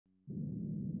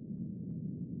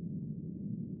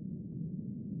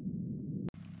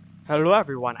Hello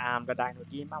everyone, I'm the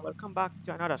Dino and welcome back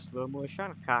to another slow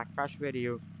motion car crash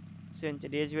video. So in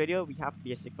today's video we have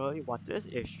basically what is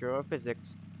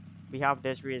astrophysics. We have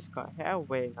this race car here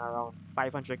weighing around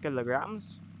 500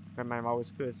 kilograms, where my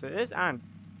mouse cursor is, and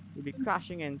we'll be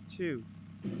crashing into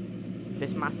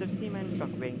this massive cement truck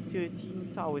weighing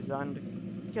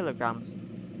 13,000 kilograms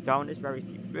down this very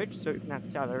steep bridge so it can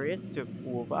accelerate to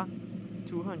over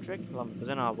 200 kilometers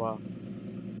an hour.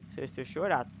 So it's to show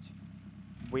that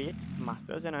weight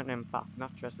matters in an impact,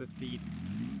 not just the speed.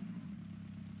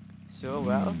 So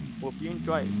well, hope you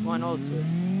enjoy it. And also,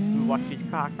 we watch these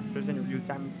car crashes in real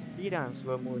time speed and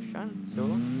slow motion, so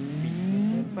be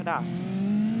tuned in for that.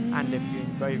 And if you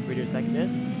enjoy videos like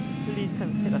this, please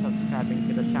consider subscribing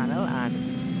to the channel and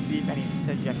leave any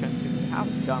suggestions you may have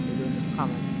down below in the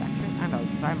comment section and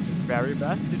I'll try my very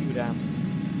best to do them.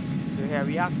 So here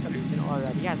we are accelerating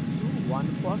already at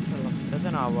 214 kilometers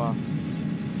an hour.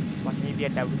 What may be a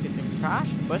devastating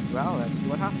crash, but well, let's see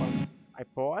what happens. I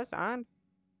pause and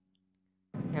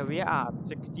here we are at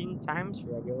 16 times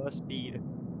regular speed.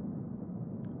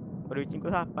 What do you think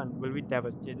will happen? Will we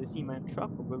devastate the cement truck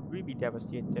or will we be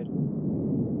devastated?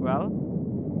 Well,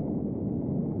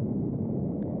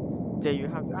 there you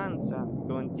have your answer.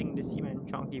 Don't think the cement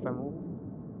truck even move.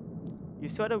 You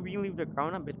saw the wheel leave the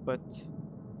ground a bit, but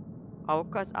our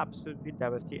car's absolutely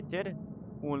devastated.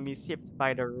 Only saved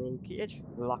by the roll cage,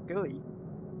 luckily.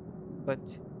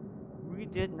 But we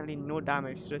did nearly no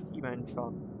damage to the cement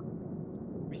truck.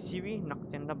 We see we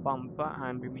knocked in the bumper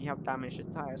and we may have damaged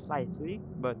the tire slightly,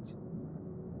 but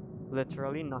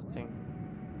literally nothing.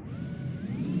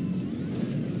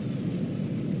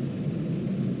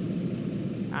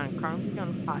 And currently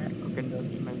on fire cooking the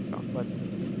cement truck, but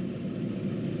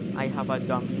I have a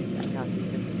dummy and as you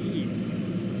can see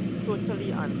he's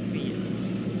totally unfazed.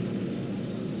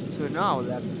 So now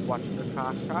let's watch the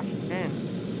car crash in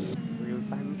real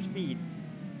time speed.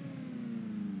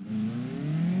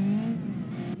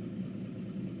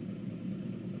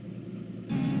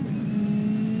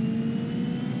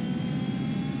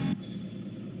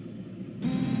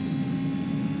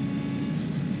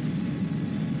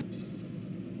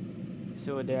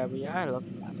 So there we are, look,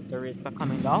 that's the race car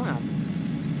coming down at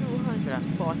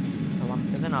 240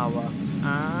 kilometers an hour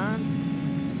and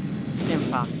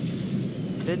impact.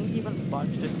 Didn't even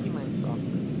budge the cement truck.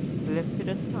 Lifted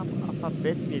the top up a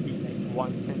bit, maybe like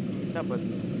 1 centimeter, but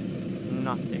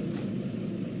nothing.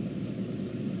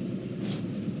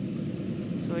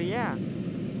 So yeah,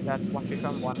 let's watch it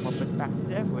from one more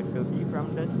perspective, which will be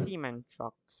from the cement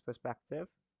truck's perspective.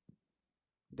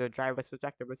 The driver's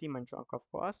perspective, the cement truck, of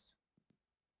course.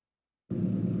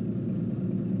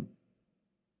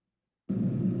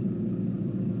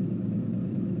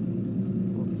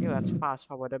 Okay, let's fast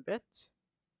forward a bit.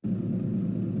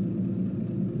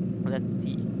 Let's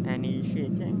see, any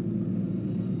shaking?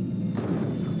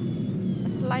 A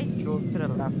slight jolt to the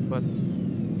left, but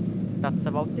that's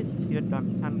about it. You see the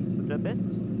dummy's hand moved a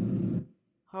bit.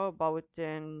 How about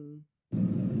in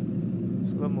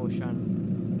slow motion?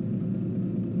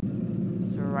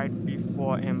 So right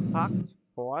before impact,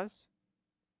 pause.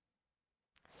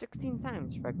 16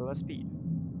 times regular speed.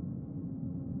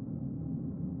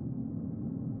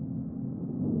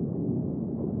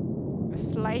 A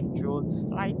slight jolt,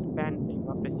 slight bending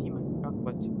of the cement truck,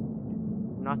 but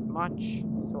not much.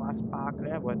 So a spark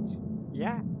there, but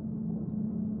yeah,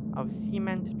 our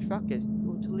cement truck is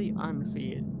totally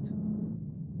unfazed.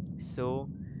 So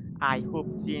I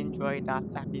hope you enjoyed that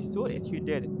episode. If you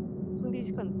did,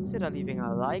 please consider leaving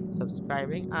a like,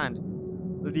 subscribing, and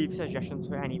leave suggestions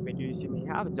for any videos you may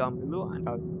have down below, and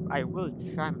I will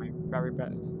try my very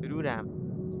best to do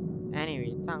them.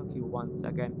 Anyway, thank you once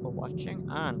again for watching,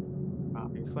 and bye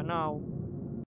for now.